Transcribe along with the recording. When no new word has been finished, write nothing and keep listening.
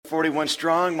41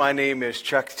 Strong. My name is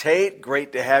Chuck Tate.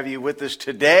 Great to have you with us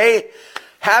today.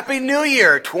 Happy New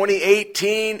Year.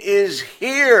 2018 is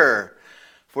here.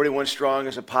 41 Strong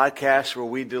is a podcast where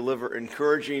we deliver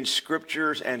encouraging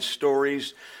scriptures and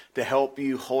stories to help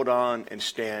you hold on and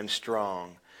stand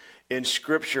strong. In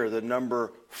Scripture, the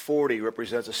number 40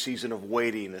 represents a season of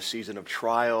waiting, a season of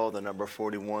trial. The number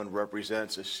 41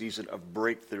 represents a season of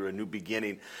breakthrough, a new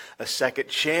beginning, a second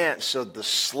chance. So the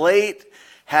slate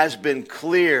has been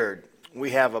cleared.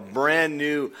 We have a brand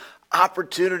new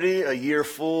opportunity, a year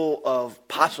full of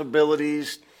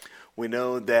possibilities. We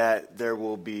know that there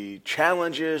will be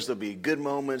challenges, there'll be good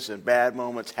moments and bad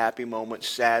moments, happy moments,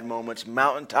 sad moments,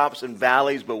 mountaintops and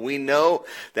valleys, but we know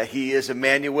that He is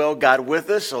Emmanuel, God with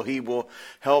us, so He will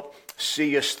help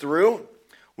see us through.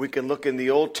 We can look in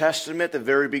the Old Testament, the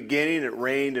very beginning, it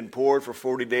rained and poured for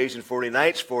 40 days and 40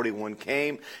 nights, 41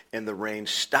 came, and the rain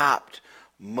stopped.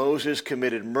 Moses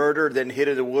committed murder, then hid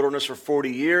in the wilderness for 40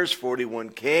 years, 41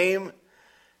 came.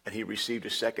 And he received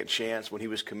a second chance when he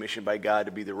was commissioned by God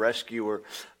to be the rescuer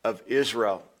of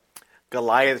Israel.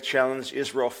 Goliath challenged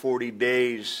Israel 40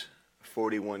 days.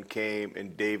 41 came,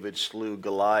 and David slew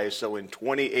Goliath. So in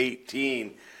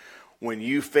 2018, when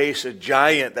you face a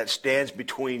giant that stands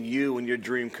between you and your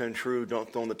dream come true,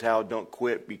 don't throw in the towel, don't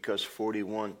quit, because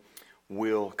 41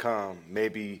 will come.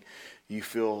 Maybe you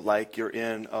feel like you're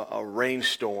in a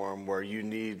rainstorm where you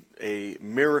need a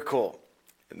miracle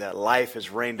and that life has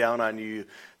rained down on you.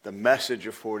 The message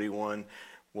of 41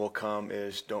 will come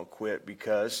is don't quit,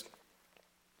 because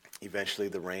eventually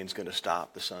the rain's going to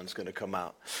stop, the sun's going to come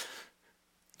out.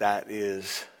 That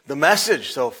is the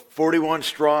message. So 41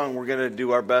 strong, we're going to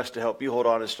do our best to help you hold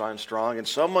on and stand strong. And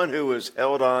someone who has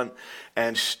held on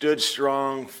and stood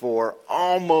strong for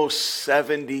almost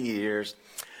 70 years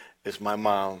is my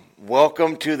mom.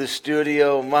 Welcome to the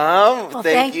studio, Mom. Well,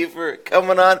 thank you for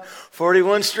coming on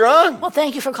 41 Strong. Well,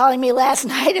 thank you for calling me last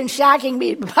night and shocking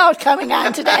me about coming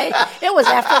on today. It was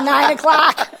after 9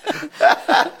 o'clock.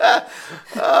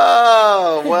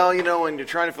 Oh, well, when you're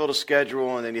trying to fill the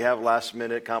schedule and then you have last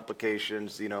minute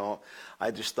complications,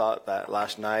 I just thought that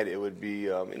last night it would be,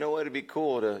 it'd be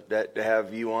cool to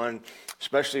have you on,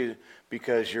 especially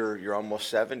because you're almost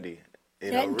 70.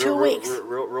 In 2 weeks.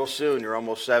 Real soon, you're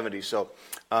almost 70. So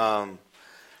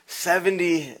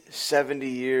 70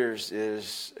 years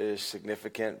is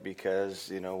significant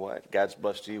because, God's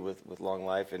blessed you with long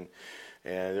life. And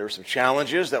there are some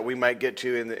challenges that we might get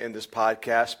to in this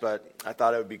podcast, but I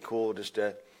thought it would be cool just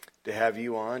to have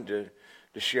you on to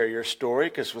share your story,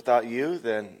 because without you,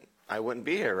 then I wouldn't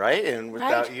be here, right? And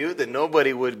without you, then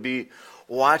nobody would be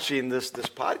watching this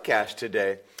podcast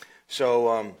today.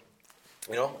 So,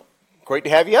 great to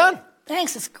have you on.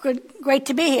 Thanks. It's great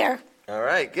to be here. All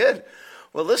right, good.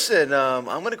 Well, listen, I'm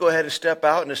going to go ahead and step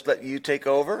out and just let you take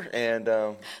over. And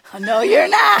no, you're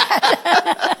not.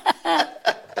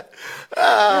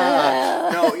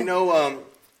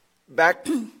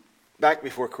 Back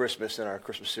before Christmas in our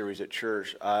Christmas series at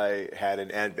church, I had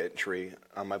an Advent tree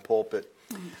on my pulpit,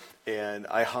 and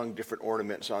I hung different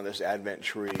ornaments on this Advent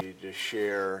tree to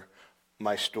share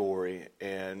my story,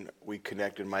 and we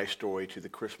connected my story to the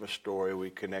Christmas story. We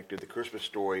connected the Christmas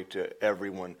story to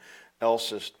everyone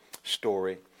else's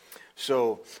story.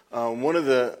 So one of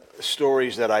the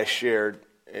stories that I shared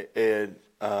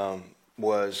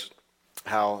was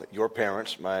how your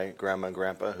parents, my grandma and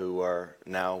grandpa, who are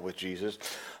now with Jesus,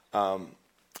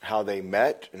 how they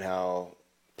met and how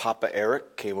Papa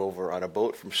Eric came over on a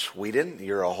boat from Sweden.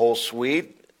 You're a whole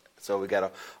Swede. So we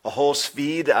got a whole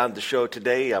Swede on the show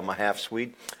today. I'm a half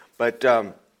Swede. But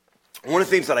one of the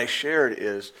things that I shared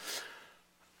is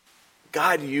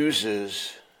God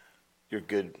uses your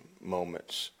good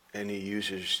moments, and He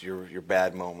uses your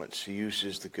bad moments. He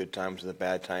uses the good times and the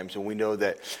bad times. And we know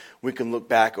that we can look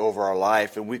back over our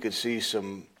life and we could see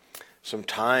some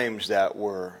times that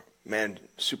were,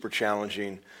 super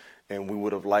challenging, and we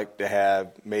would have liked to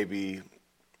have maybe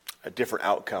different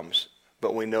outcomes.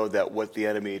 But we know that what the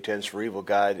enemy intends for evil,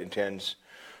 God intends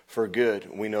for good.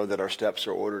 We know that our steps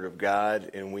are ordered of God,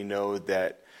 and we know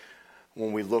that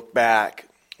when we look back,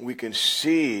 we can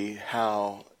see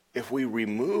how if we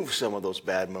remove some of those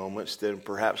bad moments, then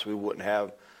perhaps we wouldn't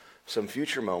have some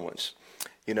future moments.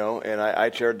 And I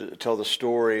shared the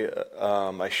story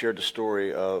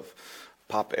of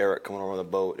Papa Eric coming over on the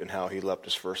boat and how he left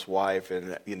his first wife,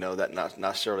 and that's not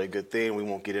necessarily a good thing. We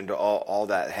won't get into all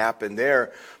that happened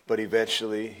there, but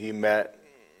eventually he met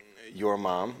your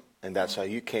mom, and that's how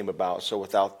you came about. So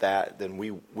without that, then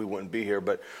we wouldn't be here.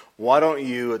 But why don't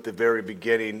you, at the very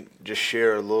beginning, just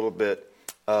share a little bit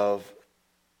of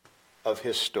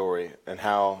his story and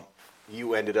how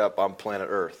you ended up on planet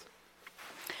Earth?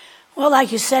 Well,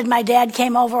 like you said, my dad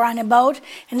came over on a boat,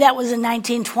 and that was in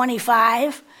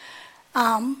 1925.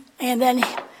 And then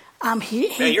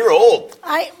Man, you're old.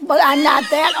 But I'm not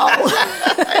that old.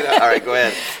 I know. All right, go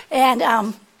ahead. And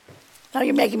now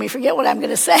you're making me forget what I'm going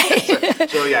to say.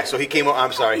 So he came over.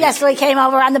 I'm sorry. Yes, so he came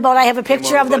over on the boat. I have a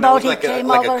picture of the boat. He came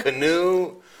over. Like a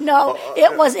canoe. No,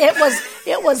 it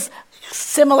was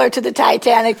similar to the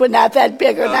Titanic, but not that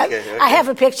big or not. Okay. I have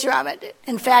a picture of it.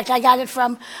 In fact, I got it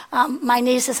from my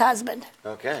niece's husband.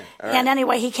 Okay. All right. And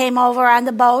anyway, he came over on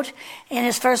the boat, and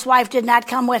his first wife did not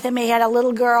come with him. He had a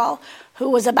little girl who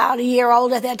was about a year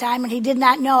old at that time, and he did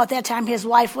not know at that time his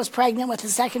wife was pregnant with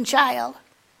his second child.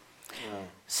 Wow.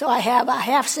 So I have a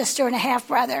half-sister and a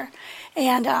half-brother.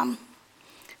 And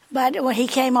but when he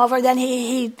came over, then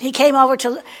he came over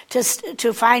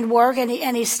to find work, and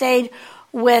he stayed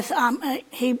with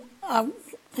he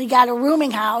got a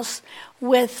rooming house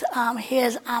with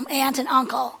his aunt and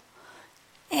uncle,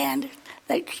 and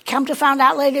they come to find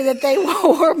out later that they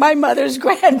were my mother's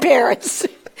grandparents.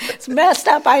 It's messed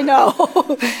up, I know.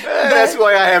 That's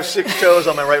why I have 6 toes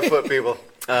on my right foot, people.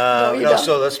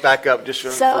 So let's back up just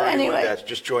for anyone that's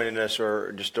just joining us,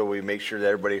 or just so we make sure that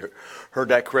everybody heard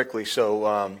that correctly.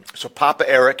 So Papa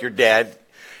Eric, your dad,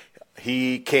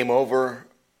 he came over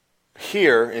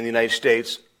here in the United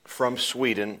States from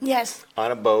Sweden. Yes.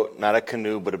 On a boat, not a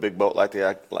canoe, but a big boat like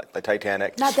the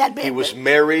Titanic. Not that big. He was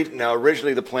married. Now,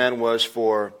 originally the plan was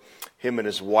for him and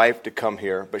his wife to come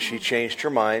here, but she changed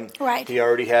her mind. Right. He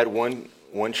already had one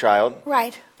child.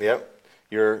 Right. Yep.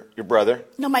 Your brother.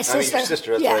 No, my sister. Your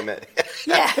sister. That's what I meant.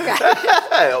 Yeah,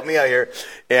 right. Help me out here.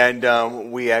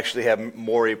 And we actually have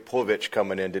Maury Povich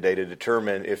coming in today to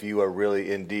determine if you are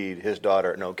really indeed his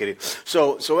daughter. No, kidding.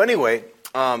 So anyway,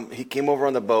 he came over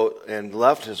on the boat and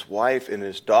left his wife and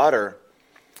his daughter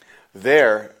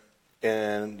there,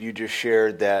 and you just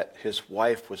shared that his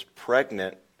wife was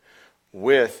pregnant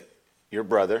with your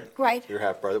brother, right? Your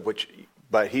half brother,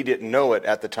 but he didn't know it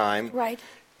at the time, right?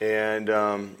 And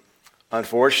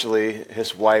unfortunately,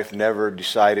 his wife never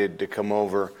decided to come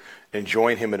over and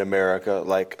join him in America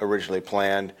like originally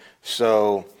planned.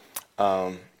 So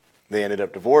they ended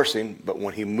up divorcing. But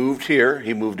when he moved here,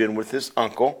 he moved in with his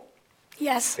uncle.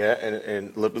 Yes. Yeah,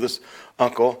 and lived with his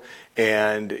uncle.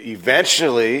 And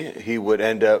eventually, he would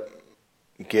end up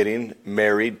getting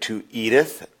married to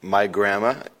Edith, my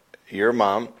grandma, your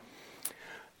mom.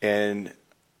 And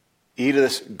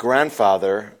Edith's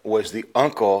grandfather was the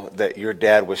uncle that your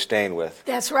dad was staying with.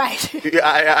 That's right.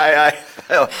 I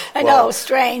know,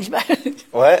 strange, but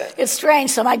what? It's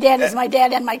strange. So my dad is my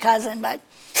dad and my cousin, but.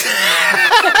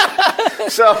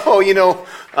 So,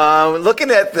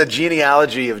 looking at the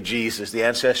genealogy of Jesus, the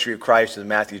ancestry of Christ in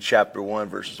Matthew chapter 1,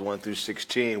 verses 1 through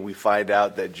 16, we find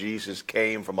out that Jesus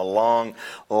came from a long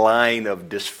line of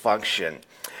dysfunction.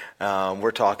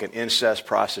 We're talking incest,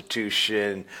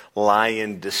 prostitution,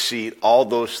 lying, deceit, all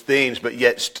those things. But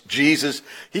yet Jesus,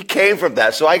 he came from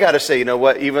that. So I got to say, you know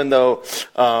what? Even though,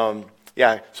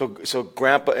 so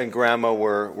Grandpa and Grandma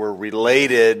were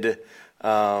related.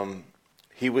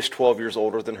 He was 12 years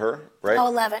older than her, right? Oh,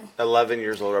 11. 11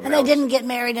 years older. And they didn't get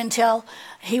married until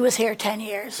he was here 10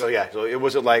 years. So it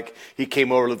wasn't like he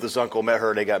came over with his uncle, met her,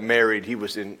 and they got married. He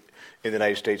was in the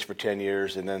United States for 10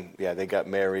 years, and then, they got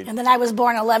married. And then I was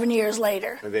born 11 years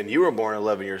later. And then you were born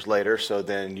 11 years later, so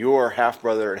then your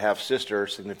half-brother and half-sister are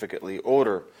significantly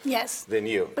older than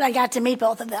you. But I got to meet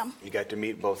both of them. You got to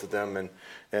meet both of them,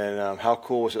 and how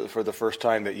cool was it for the first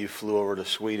time that you flew over to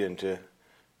Sweden to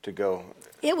go?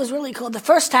 It was really cool. The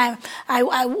first time I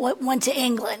went to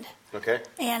England. Okay.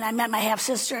 And I met my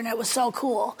half-sister, and it was so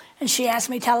cool. And she asked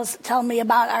me, tell me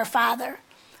about our father.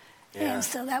 Yeah. And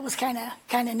so that was kind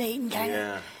of neat and kind of.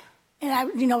 Yeah. And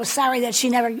I, was sorry that she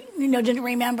never, didn't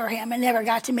remember him and never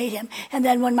got to meet him. And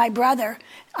then when my brother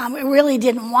really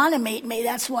didn't want to meet me,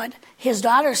 that's what his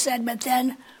daughter said. But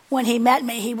then when he met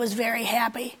me, he was very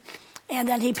happy. And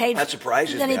then he paid. That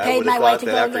surprises then me. He paid I would have my way thought to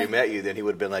that go after again. he met you, then he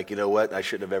would have been like, you know what, I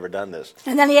shouldn't have ever done this.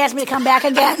 And then he asked me to come back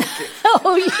again.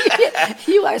 Oh,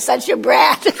 you are such a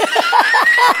brat.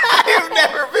 I've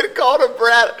never been called a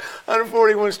brat on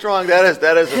 41 Strong. That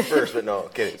is a first, but no,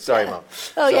 kidding. Sorry, Mom.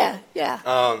 Oh, yeah.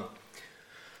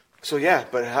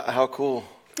 But how cool.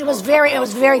 It was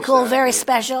very cool, very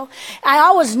special. I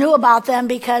always knew about them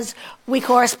because we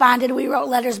corresponded. We wrote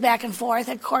letters back and forth.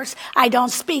 Of course, I don't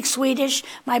speak Swedish.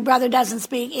 My brother doesn't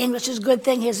speak English. It's a good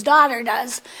thing his daughter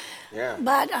does. Yeah.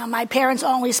 But my parents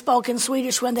only spoke in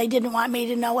Swedish when they didn't want me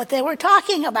to know what they were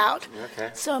talking about. Okay.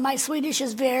 So my Swedish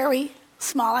is very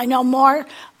small. I know more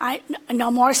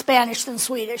Spanish than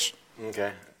Swedish.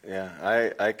 Okay.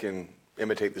 Yeah. I can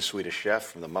imitate the Swedish Chef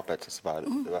from the Muppets.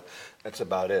 That's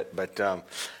about it. But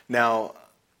now,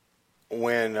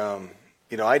 when,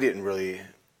 I didn't really,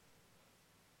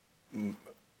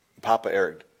 Papa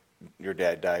Eric, your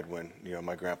dad died when,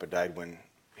 my grandpa died when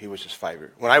he was just 5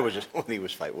 years, when I was 5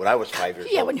 years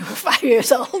old. Yeah, when you were 5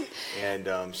 years old.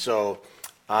 And so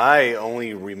I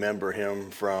only remember him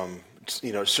from,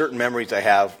 certain memories I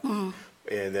have, and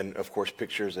then, of course,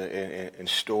 pictures and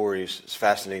stories. It's a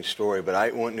fascinating story.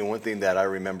 But one thing that I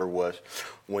remember was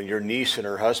when your niece and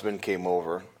her husband came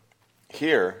over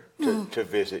here to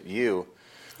visit you.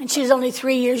 And she's only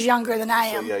 3 years younger than I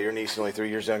am. So, yeah, your niece is only 3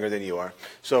 years younger than you are.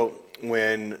 So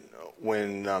when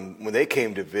they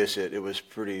came to visit, it was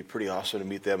pretty awesome to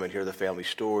meet them and hear the family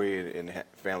story and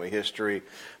family history.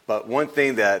 But one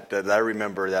thing that I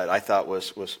remember that I thought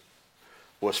was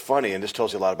funny, and this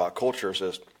tells you a lot about cultures,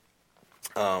 is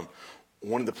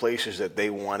one of the places that they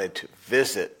wanted to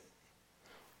visit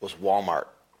was Walmart.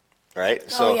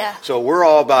 Right? So, So we're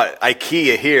all about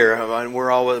IKEA here. I mean, we're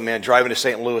all, driving to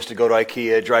St. Louis to go to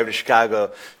IKEA, driving to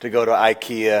Chicago to go to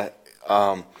IKEA.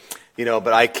 But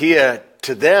IKEA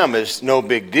to them is no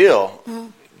big deal. Mm-hmm.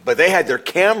 But they had their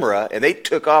camera and they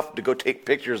took off to go take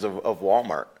pictures of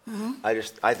Walmart. Mm-hmm.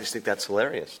 I just think that's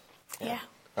hilarious. Yeah.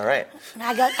 All right. And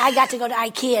I got to go to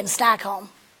IKEA in Stockholm.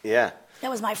 Yeah. That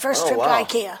was my first trip to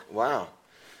IKEA. Wow.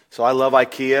 So I love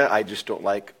IKEA. I just don't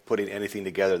like putting anything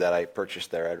together that I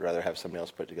purchased there. I'd rather have somebody else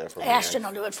put it together for me. Ashton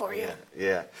will do it for you.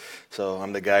 Yeah. So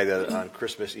I'm the guy that on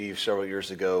Christmas Eve several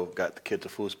years ago got the kids a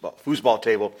foosball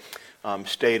table,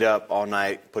 stayed up all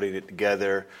night putting it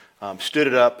together, stood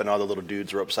it up, and all the little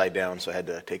dudes were upside down, so I had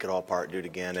to take it all apart, do it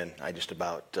again, and I just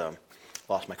about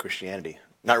lost my Christianity.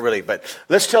 Not really, but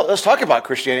let's talk about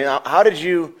Christianity. Now, how did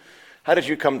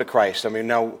you come to Christ? I mean,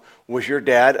 now, was your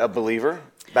dad a believer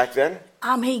back then?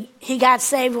 He got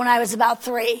saved when I was about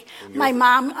 3. My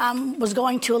mom was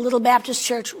going to a little Baptist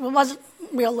church. It wasn't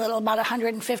real little, about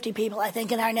 150 people, I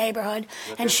think, in our neighborhood.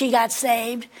 Okay. And she got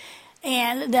saved.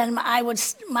 And then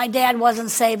my dad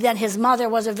wasn't saved. Then his mother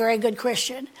was a very good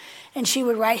Christian. And she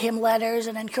would write him letters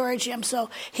and encourage him. So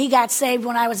he got saved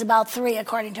when I was about 3,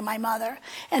 according to my mother.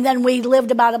 And then we lived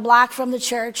about a block from the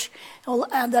church,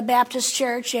 the Baptist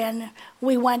church, and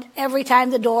we went every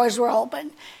time the doors were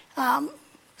open.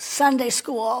 Sunday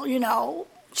school,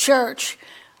 church,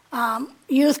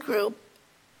 youth group,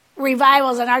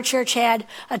 revivals. And our church had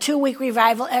a 2-week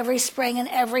revival every spring and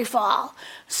every fall.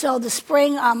 So the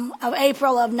spring of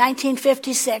April of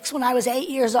 1956, when I was 8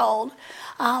 years old,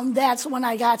 that's when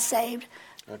I got saved.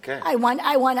 Okay. I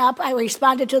went up, I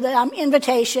responded to the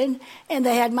invitation, and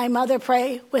they had my mother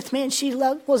pray with me, and she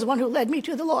was the one who led me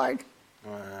to the Lord.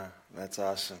 Wow. That's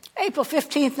awesome. April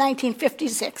 15th,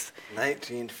 1956.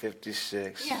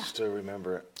 1956. Yeah. Still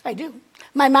remember it. I do.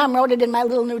 My mom wrote it in my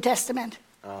little New Testament.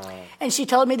 And she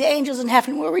told me the angels in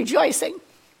heaven were rejoicing.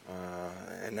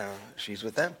 And now she's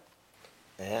with them.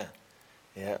 Yeah.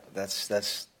 Yeah,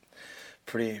 that's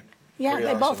pretty Yeah, pretty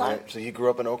they awesome, both are. right? So you grew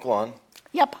up in Oak Lawn.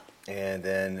 Yep. And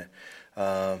then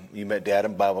you met Dad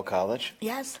in Bible college.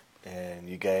 Yes. And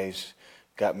you guys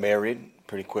got married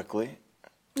pretty quickly.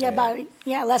 Yeah,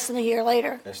 less than a year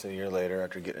later. Less than a year later,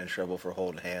 after getting in trouble for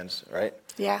holding hands, right?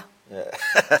 Yeah.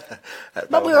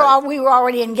 But we were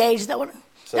already engaged, though.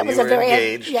 So that you was were a very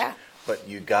engaged, yeah. But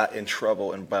you got in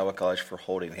trouble in Bible college for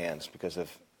holding hands because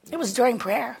of... It was during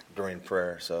prayer. During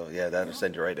prayer, so yeah, that'll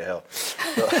send you right to hell.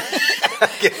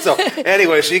 So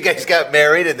anyway, so you guys got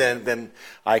married, and then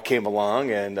I came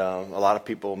along, and a lot of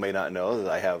people may not know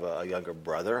that I have a younger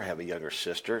brother, I have a younger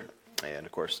sister, and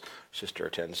of course, sister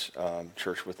attends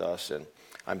church with us, and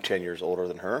I'm 10 years older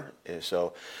than her. And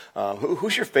so,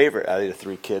 who's your favorite out of the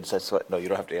 3 kids? No, you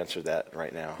don't have to answer that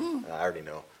right now. I already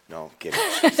know. No, I'm kidding.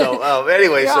 So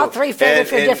anyway, you're all 3 favorite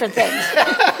for different things.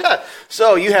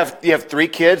 So you have 3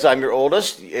 kids. I'm your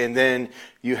oldest, and then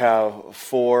you have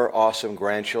 4 awesome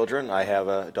grandchildren. I have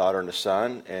a daughter and a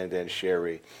son, and then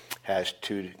Sherry has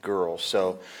 2 girls.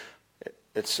 So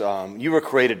it's you were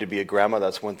created to be a grandma.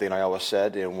 That's one thing I always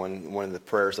said. And one of the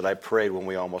prayers that I prayed when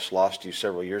we almost lost you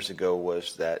several years ago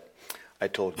was that I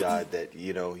told God that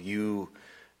you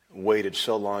waited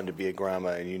so long to be a grandma,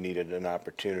 and you needed an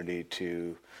opportunity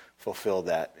to fulfill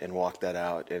that and walk that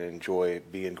out and enjoy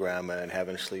being grandma and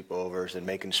having sleepovers and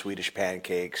making Swedish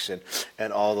pancakes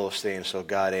and all those things. So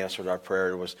God answered our prayer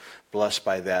and was blessed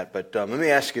by that. But let me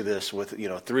ask you this: with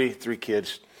 3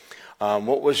 kids,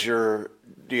 what was the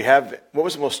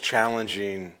most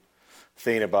challenging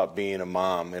thing about being a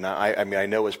mom? And I mean I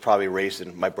know it was probably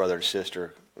raising my brother and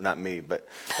sister, not me, but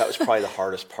that was probably the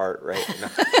hardest part,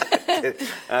 right?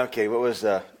 Okay, what was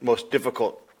the most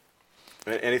difficult?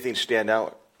 Anything stand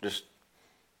out?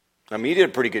 You did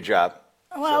a pretty good job.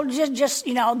 Well, so. just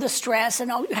the stress,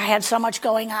 and I had so much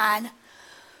going on.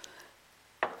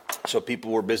 So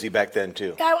people were busy back then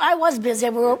too. I was busy.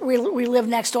 We lived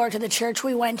next door to the church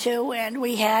we went to, and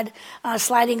we had a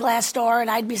sliding glass door, and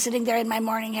I'd be sitting there in my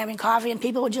morning having coffee, and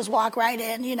people would just walk right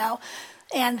in,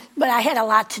 But I had a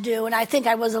lot to do, and I think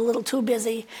I was a little too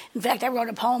busy. In fact, I wrote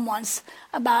a poem once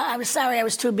about, I was sorry I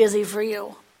was too busy for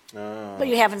you. Oh. But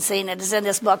you haven't seen it. It's in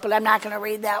this book, but I'm not going to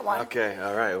read that one. Okay,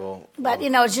 all right. But,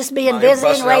 it's just being busy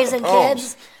and raising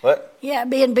kids. What? Yeah,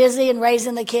 being busy and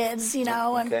raising the kids,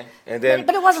 Okay. And then,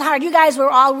 but it wasn't hard. You guys were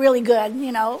all really good,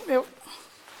 All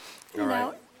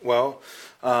right. Well,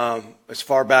 as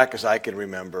far back as I can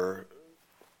remember,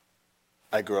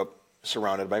 I grew up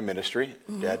surrounded by ministry.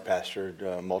 Mm-hmm. Dad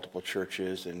pastored multiple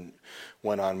churches and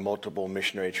went on multiple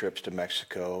missionary trips to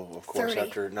Mexico. Of course,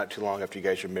 30. Not too long after you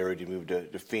guys were married, you moved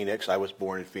to Phoenix. I was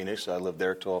born in Phoenix, so I lived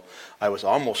there till I was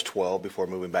almost 12 before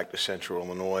moving back to Central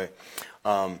Illinois.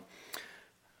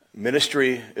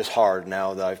 Ministry is hard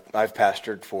now that I've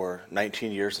pastored for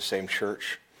 19 years, the same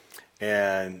church,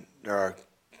 and there are,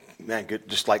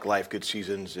 just like life, good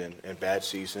seasons and bad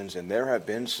seasons, and there have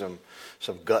been some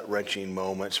gut-wrenching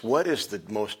moments. What is the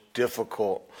most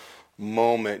difficult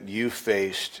moment you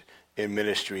faced in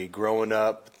ministry? Growing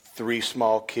up, 3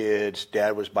 small kids,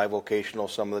 Dad was bivocational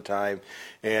some of the time,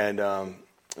 and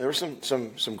there were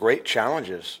some great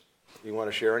challenges. You want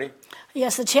to share any?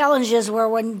 Yes, the challenges were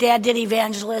when Dad did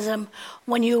evangelism.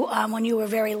 When you were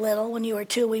very little, when you were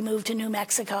 2, we moved to New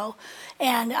Mexico,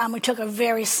 and we took a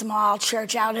very small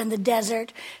church out in the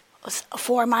desert,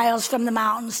 4 miles from the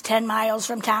mountains, 10 miles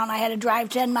from town. I had to drive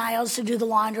 10 miles to do the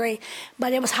laundry,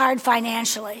 but it was hard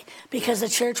financially because the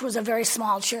church was a very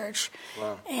small church.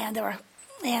 Wow.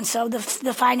 And so the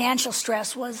financial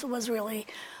stress was really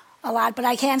a lot. But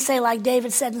I can say, like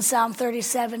David said in Psalm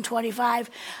 37:25,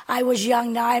 I was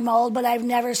young, now I'm old, but I've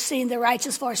never seen the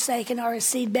righteous forsaken or his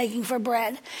seed begging for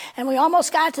bread. And we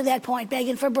almost got to that point,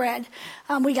 begging for bread.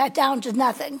 We got down to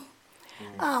nothing.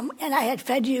 And I had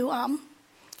fed you,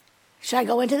 should I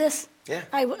go into this? Yeah.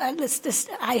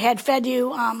 I had fed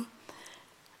you a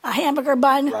hamburger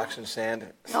bun. Rocks and sand.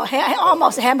 No,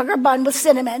 almost a hamburger bun with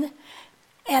cinnamon.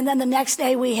 And then the next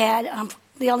day we had...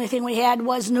 the only thing we had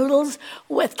was noodles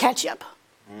with ketchup.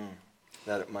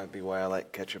 That might be why I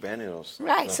like ketchup and noodles.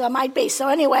 Right, so it might be. So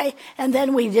anyway, and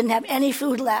then we didn't have any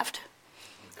food left.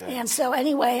 Okay. And so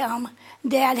anyway,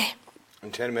 Dad...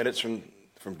 And 10 minutes from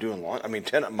doing laundry.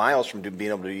 10 miles from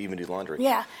being able to even do laundry.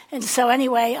 Yeah, and so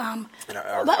anyway... and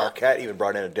our cat even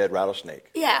brought in a dead rattlesnake.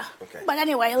 Yeah, okay. But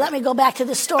anyway, let me go back to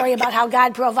the story about how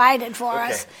God provided for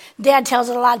us. Dad tells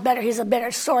it a lot better. He's a better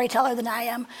storyteller than I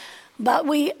am.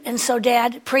 So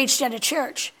Dad preached at a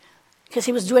church because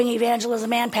he was doing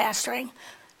evangelism and pastoring.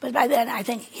 But by then, I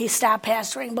think he stopped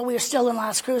pastoring, but we were still in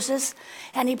Las Cruces,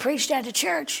 and he preached at a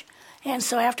church. And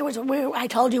so afterwards, I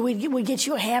told you we'd get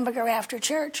you a hamburger after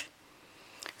church.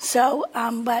 So,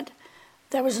 but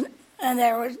it was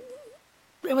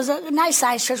a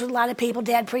nice-sized church with a lot of people.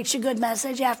 Dad preached a good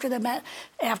message. After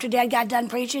Dad got done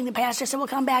preaching, the pastor said, "We'll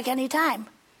come back anytime."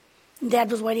 And Dad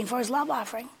was waiting for his love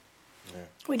offering. Yeah.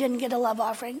 We didn't get a love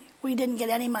offering. We didn't get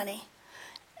any money.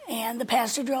 And the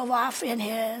pastor drove off in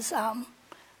his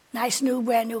nice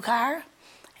brand new car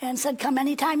and said, "Come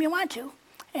anytime you want to."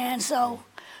 And so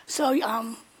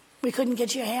we couldn't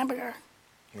get you a hamburger.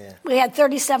 Yeah. We had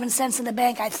 37 cents in the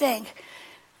bank, I think.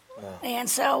 Wow. And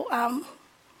so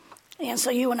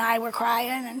you and I were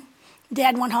crying, and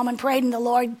Dad went home and prayed, and the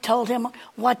Lord told him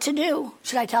what to do.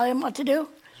 Should I tell him what to do?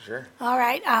 Sure. All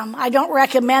right. I don't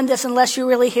recommend this unless you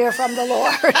really hear from the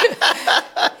Lord.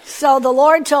 So the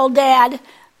Lord told Dad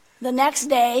the next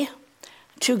day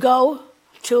to go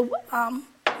to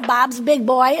Bob's Big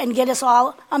Boy and get us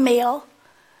all a meal,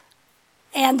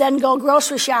 and then go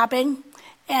grocery shopping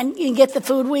and get the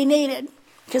food we needed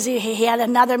because he had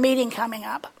another meeting coming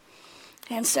up.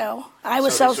 And so I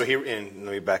was let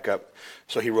me back up.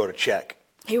 So he wrote a check.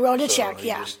 He wrote a check,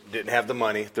 yeah. He just didn't have the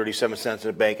money, 37 cents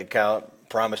in a bank account,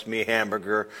 promised me a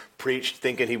hamburger, preached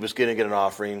thinking he was going to get an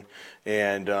offering,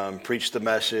 and preached the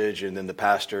message, and then the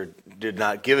pastor did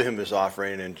not give him his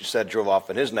offering and said drove off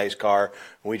in his nice car,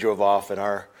 and we drove off in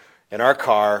our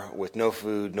car with no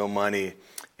food, no money,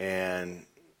 and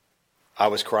I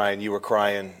was crying, you were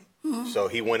crying. Mm-hmm. So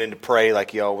he went in to pray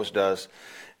like he always does,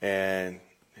 and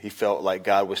he felt like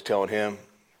God was telling him,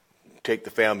 take the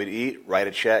family to eat, write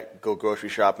a check, go grocery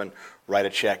shopping, write a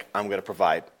check, I'm going to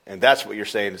provide. And that's what you're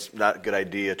saying. It's not a good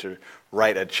idea to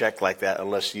write a check like that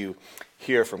unless you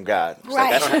hear from God. It's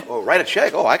right. Like, write a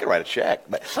check? I can write a check.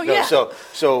 But yeah.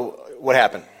 So what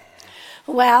happened?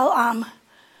 Well,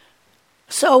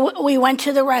 so we went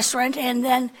to the restaurant, and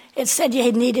then it said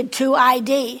you needed 2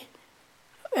 ID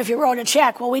if you wrote a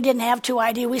check. Well, we didn't have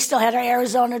 2ID. We still had our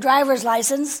Arizona driver's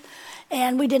license,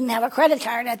 and we didn't have a credit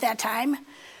card at that time.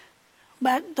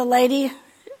 But the lady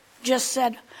just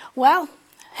said, well,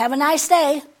 have a nice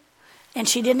day. And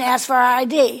she didn't ask for our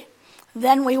ID.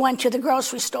 Then we went to the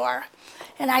grocery store,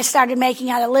 and I started making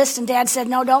out a list, and Dad said,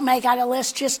 no, don't make out a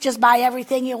list, just buy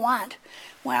everything you want.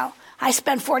 Well, I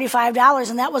spent $45,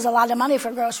 and that was a lot of money for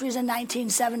groceries in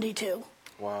 1972.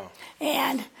 Wow.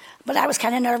 But I was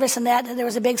kind of nervous, and that there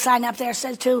was a big sign up there that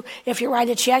said, too, if you write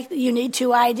a check, you need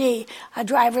 2ID, a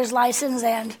driver's license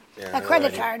and a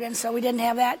credit card. And so we didn't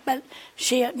have that, but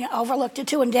she overlooked it,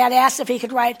 too. And Dad asked if he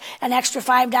could write an extra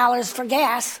 $5 for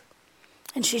gas,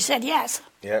 and she said yes.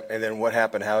 Yeah, and then what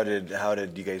happened? How did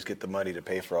you guys get the money to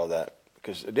pay for all that?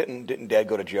 Because didn't Dad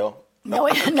go to jail? No,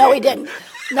 he didn't.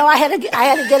 No, I had to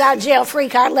get out of jail free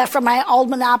card left from my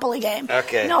old Monopoly game.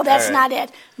 Okay. No, that's not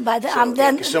it. But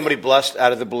then somebody blessed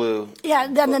out of the blue. Yeah.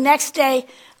 Then the next day,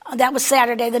 that was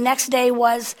Saturday. The next day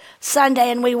was Sunday,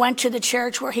 and we went to the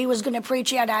church where he was going to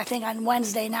preach yet, I think, on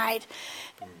Wednesday night.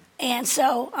 And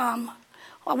so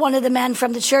one of the men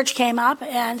from the church came up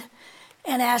and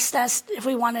asked us if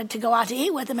we wanted to go out to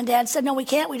eat with him. And Dad said, no, we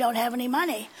can't. We don't have any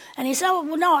money. And he said, oh,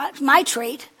 well, no, it's my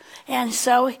treat. And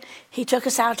so he took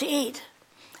us out to eat.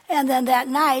 And then that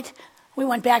night, we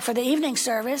went back for the evening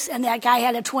service, and that guy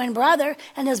had a twin brother,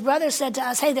 and his brother said to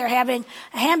us, hey, they're having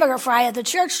a hamburger fry at the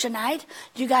church tonight.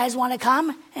 Do you guys want to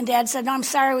come? And Dad said, no, I'm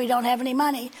sorry, we don't have any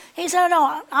money. He said,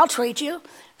 no, I'll treat you.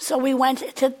 So we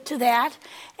went to that,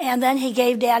 and then he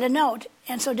gave Dad a note.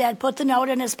 And so Dad put the note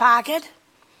in his pocket,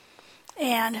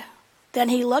 and then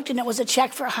he looked, and it was a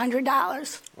check for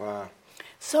 $100. Wow.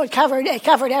 So it covered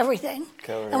everything.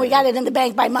 And we got it in the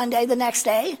bank by Monday, the next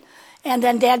day. And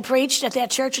then Dad preached at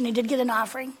that church, and he did get an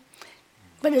offering.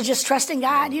 But it was just trusting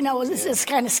God. It's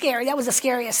kind of scary. That was the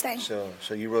scariest thing.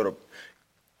 So you wrote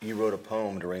a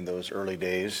poem during those early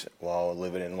days while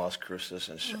living in Las Cruces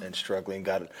and struggling.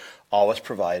 God always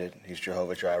provided. He's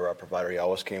Jehovah Jireh, our provider. He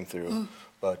always came through.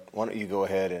 But why don't you go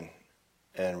ahead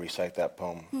and recite that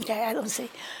poem? Okay, let's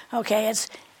see. Okay, it's,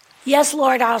 yes,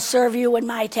 Lord, I'll serve you when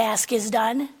my task is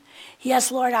done.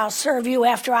 Yes, Lord, I'll serve you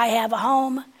after I have a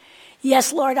home.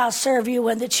 Yes, Lord, I'll serve you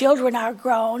when the children are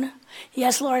grown.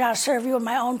 Yes, Lord, I'll serve you when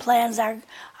my own plans are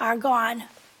gone.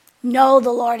 No,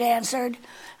 the Lord answered,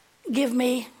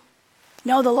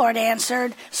 no, the Lord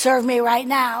answered, serve me right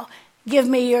now. Give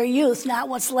me your youth, not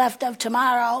what's left of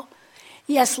tomorrow.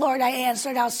 Yes, Lord, I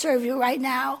answered, I'll serve you right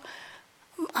now.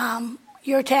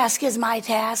 Your task is my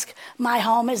task. My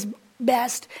home is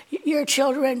best. Your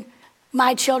children,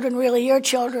 my children, really your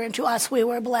children, to us we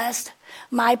were blessed.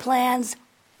 My plans,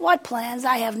 what plans?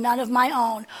 I have none of my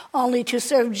own, only to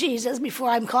serve Jesus before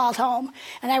I'm called home.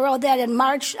 And I wrote that in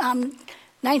March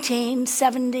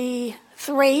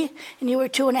 1973, and you were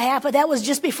 2.5, but that was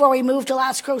just before we moved to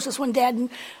Las Cruces when Dad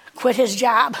quit his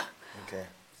job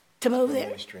to move there.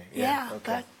 Ministry. Yeah.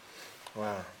 Okay.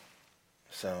 Wow.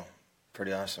 So,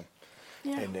 pretty awesome.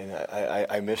 Yeah. And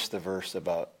I missed the verse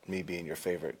about me being your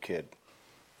favorite kid.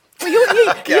 Well, you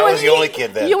I was the only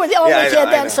kid then. You were the only kid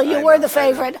then, so you were the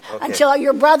favorite until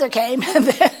your brother came.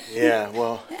 Yeah,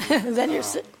 well. Then you're.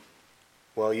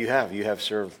 Well, you have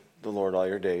served the Lord all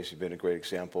your days. You've been a great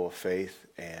example of faith,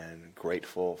 and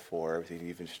grateful for everything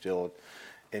you've instilled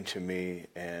into me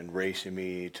and raising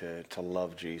me to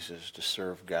love Jesus, to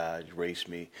serve God, raised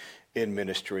me in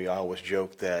ministry. I always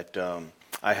joke that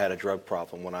I had a drug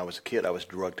problem when I was a kid. I was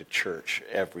drugged to church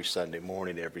every Sunday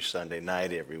morning, every Sunday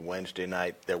night, every Wednesday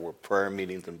night. There were prayer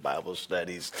meetings and Bible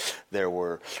studies. There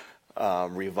were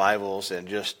revivals, and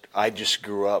I just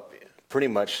grew up pretty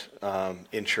much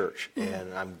in church,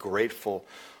 and I'm grateful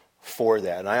for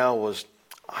that. And I always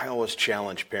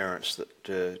challenge parents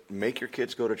to make your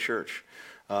kids go to church.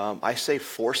 I say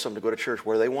force them to go to church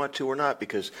whether they want to or not,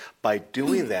 because by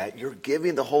doing that, you're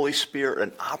giving the Holy Spirit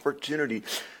an opportunity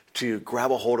to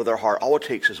grab a hold of their heart. All it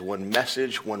takes is one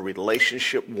message, one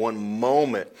relationship, one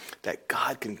moment that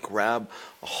God can grab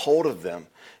a hold of them,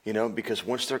 because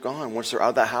once they're gone, once they're out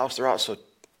of the house, they're out. So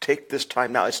take this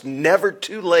time now. It's never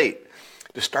too late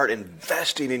to start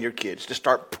investing in your kids, to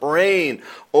start praying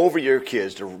over your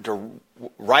kids, to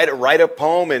write a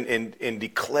poem and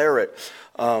declare it.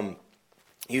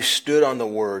 You stood on the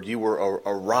word. You were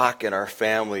a rock in our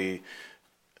family.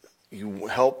 You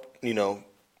helped,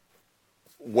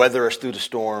 weather us through the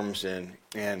storms.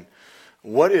 And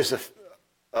what is is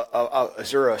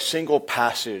there a single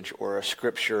passage or a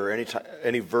scripture or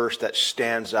any verse that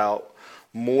stands out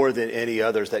more than any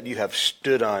others that you have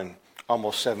stood on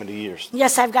almost 70 years.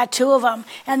 Yes, I've got 2 of them.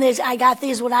 And I got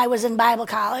these when I was in Bible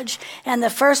college. And the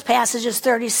first passage is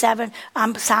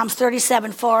Psalms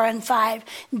 37, 4 and 5.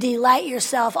 Delight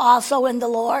yourself also in the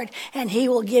Lord, and he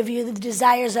will give you the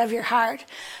desires of your heart.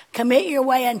 Commit your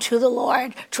way unto the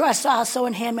Lord. Trust also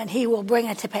in him, and he will bring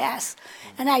it to pass.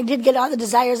 And I did get all the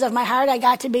desires of my heart. I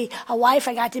got to be a wife.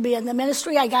 I got to be in the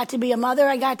ministry. I got to be a mother.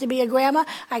 I got to be a grandma.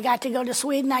 I got to go to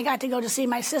Sweden. I got to go to see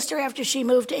my sister after she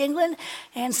moved to England.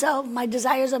 And so my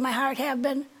desires of my heart have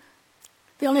been.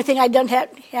 The only thing I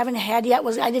haven't had yet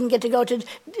was I didn't get to go to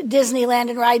Disneyland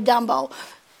and ride Dumbo.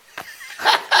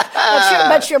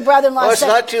 But your brother-in-law Well, it's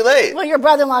not too late. Well, your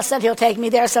brother-in-law said he'll take me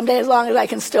there someday as long as I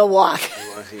can still walk.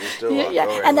 He can still walk. Yeah.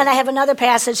 All right. And then I have another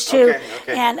passage too.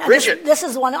 Okay. And Bridget. this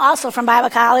is one also from Bible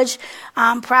College,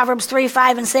 Proverbs 3,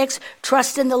 5, and 6.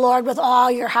 Trust in the Lord with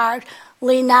all your heart.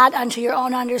 Lean not unto your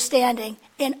own understanding.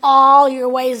 In all your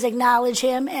ways acknowledge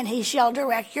him, and he shall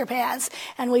direct your paths.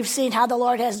 And we've seen how the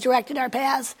Lord has directed our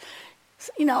paths.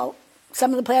 You know,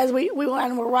 some of the paths we went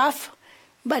on were rough,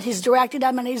 but he's directed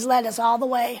them and he's led us all the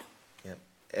way. Yep.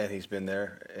 And he's been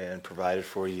there and provided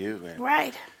for you. And,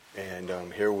 Right. And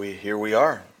here we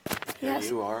are. Here Yes.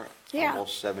 you are, Yeah.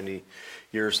 almost 70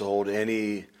 years old.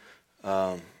 Any,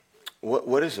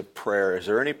 what is a prayer? Is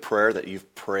there any prayer that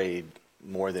you've prayed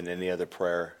more than any other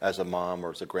prayer as a mom or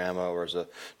as a grandma or as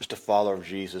just a follower of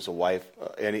Jesus, a wife?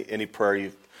 Any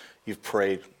prayer you've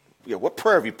prayed? Yeah, what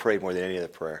prayer have you prayed more than any other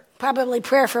prayer? Probably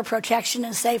prayer for protection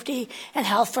and safety and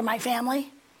health for my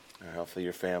family. Health for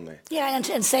your family. Yeah,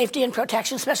 and safety and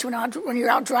protection, especially when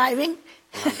you're out driving.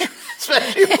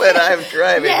 Especially when I'm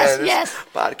driving. Yes, This yes.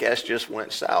 podcast just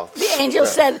went south. The angel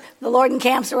said, the Lord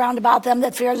encamps around about them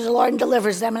that fear the Lord and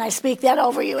delivers them, and I speak that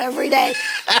over you every day.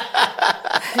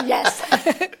 Yes.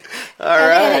 All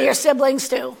right. And your siblings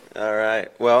too. All right.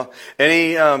 Well,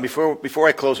 any before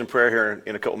I close in prayer here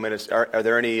in a couple minutes, are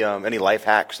there any life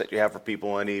hacks that you have for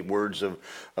people? Any words of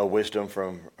wisdom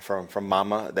from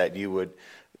Mama that you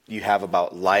have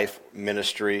about life,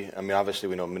 ministry? I mean, obviously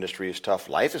we know ministry is tough.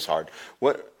 Life is hard.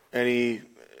 Any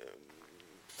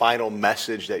final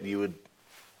message that you would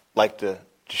like to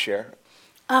share?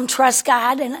 Trust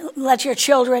God and let your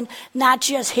children not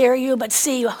just hear you, but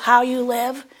see how you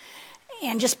live.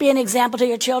 And just be an example to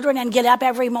your children and get up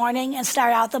every morning and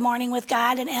start out the morning with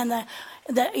God and end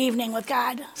the evening with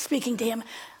God, speaking to him.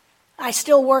 I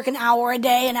still work an hour a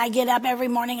day, and I get up every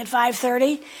morning at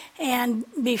 5:30. And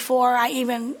before I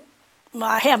even,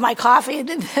 I have my coffee,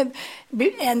 but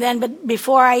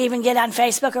before I even get on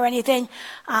Facebook or anything,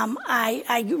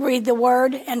 I read the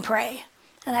Word and pray.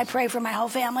 And I pray for my whole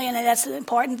family, and that's the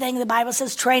important thing. The Bible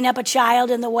says, train up a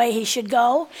child in the way he should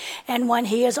go, and when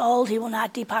he is old, he will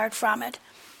not depart from it.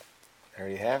 There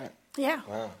you have it. Yeah.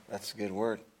 Wow, that's a good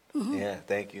word. Mm-hmm. Yeah,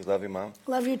 thank you. Love you, Mom.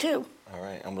 Love you, too. All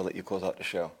right, I'm going to let you close out the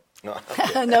show. No,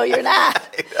 no, you're not.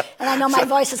 And I know my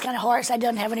voice is kind of hoarse. I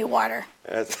don't have any water.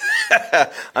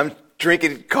 I'm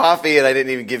drinking coffee, and I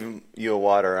didn't even give you a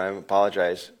water. I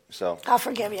apologize. So I'll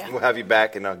forgive you. We'll have you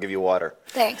back, and I'll give you water.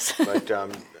 Thanks. But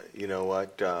you know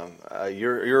what?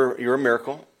 You're a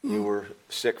miracle. Mm-hmm. You were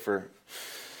sick for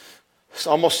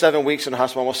almost 7 weeks in the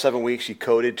hospital. Almost 7 weeks. You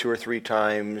coded 2 or 3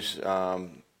 times.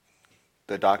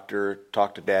 The doctor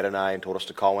talked to Dad and I and told us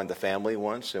to call in the family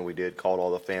once, and we did. Called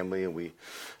all the family, and we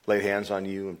laid hands on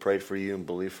you and prayed for you and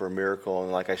believed for a miracle.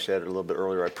 And like I said a little bit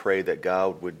earlier, I prayed that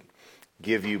God would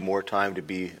give you more time to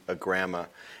be a grandma.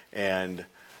 And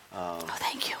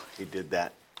thank you. He did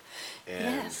that.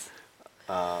 And, yes.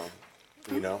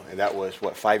 You know, and that was,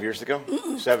 5 years ago?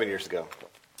 7 years ago.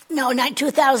 No,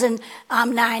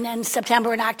 2009 in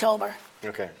September and October.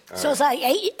 Okay. So it's like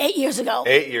 8 years ago.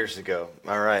 8 years ago.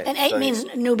 All right. And 8 means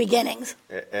new beginnings.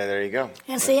 And there you go.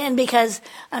 And see, and because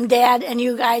Dad and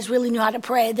you guys really knew how to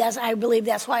pray, I believe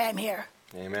that's why I'm here.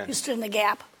 Amen. You stood in the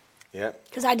gap. Yeah.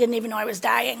 Because I didn't even know I was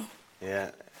dying.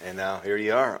 Yeah. And now here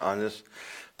you are on this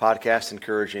podcast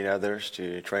encouraging others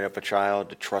to train up a child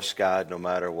to trust God no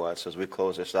matter what. So as we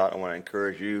close this out, I want to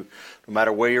encourage you, no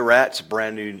matter where you're at, it's a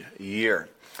brand new year.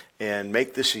 And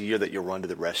make this a year that you'll run to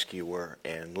the rescuer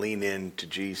and lean in to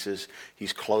Jesus.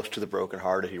 He's close to the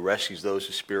brokenhearted. He rescues those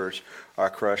whose spirits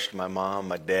are crushed. My mom,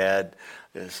 my dad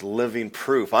is living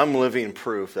proof. I'm living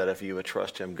proof that if you would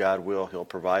trust him, God will. He'll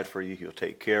provide for you. He'll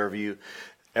take care of you.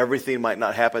 Everything might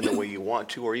not happen the way you want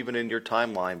to or even in your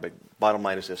timeline, but bottom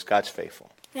line is this: God's faithful.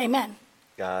 Amen.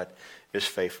 God is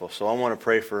faithful. So I want to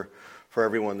pray for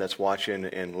everyone that's watching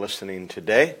and listening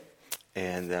today.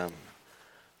 And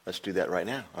let's do that right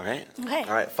now, all right? Okay.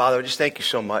 All right, Father, I just thank you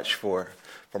so much for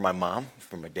my mom,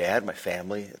 for my dad, my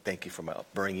family. Thank you for my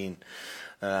upbringing.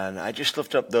 And I just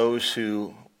lift up those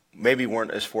who maybe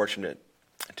weren't as fortunate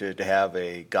to have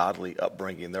a godly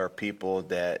upbringing. There are people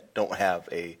that don't have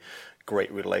a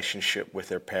great relationship with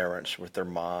their parents, with their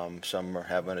mom. Some are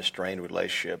having a strained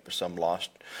relationship. Some lost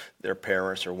their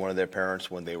parents or one of their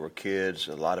parents when they were kids.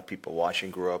 A lot of people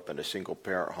watching grew up in a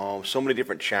single-parent home. So many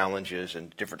different challenges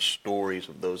and different stories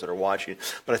of those that are watching.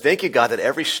 But I thank you, God, that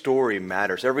every story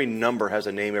matters. Every number has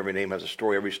a name. Every name has a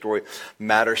story. Every story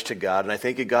matters to God. And I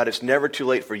thank you, God, it's never too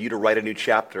late for you to write a new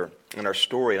chapter in our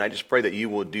story. And I just pray that you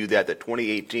will do that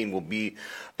 2018 will be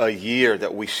a year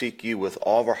that we seek you with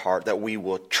all of our heart, that we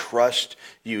will trust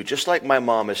you, just like my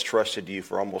mom has trusted you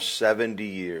for almost 70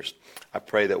 years. I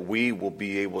pray that we will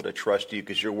be able to trust you,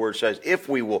 because your word says if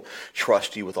we will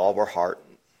trust you with all of our heart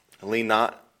and lean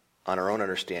not on our own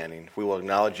understanding, if we will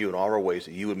acknowledge you in all our ways,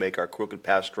 that you would make our crooked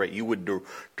path straight, you would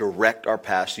direct our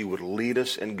paths, you would lead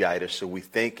us and guide us. So we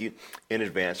thank you in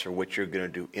advance for what you're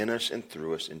going to do in us and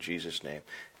through us. In Jesus' name,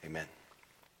 amen.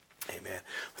 Amen.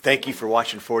 Thank you for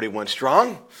watching 41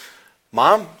 Strong.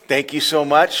 Mom, thank you so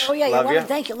much. Oh, yeah, Love you're welcome. you.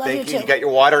 Thank you. Love you, too. You got your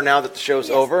water now that the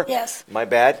show's over? Yes. My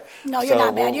bad? No, you're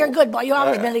not bad. You're a good boy. You've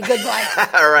always been a good boy.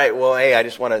 All right. Well, hey, I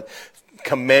just want to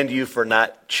commend you for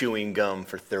not chewing gum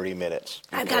for 30 minutes.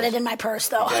 I've got it in my purse,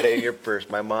 though. Got it in your purse.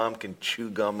 My mom can chew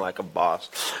gum like a boss,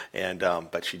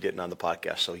 but she didn't on the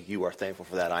podcast, so you are thankful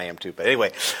for that. I am too. But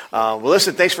anyway, well,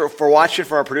 listen, thanks for watching.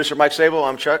 For our producer, Mike Sable,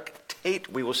 I'm Chuck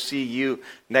Tate. We will see you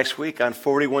next week on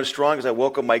 41 Strong as I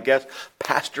welcome my guest,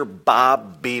 Pastor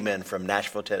Bob Beeman from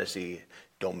Nashville, Tennessee.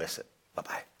 Don't miss it.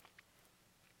 Bye-bye.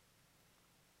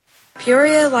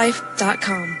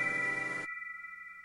 PeoriaLife.com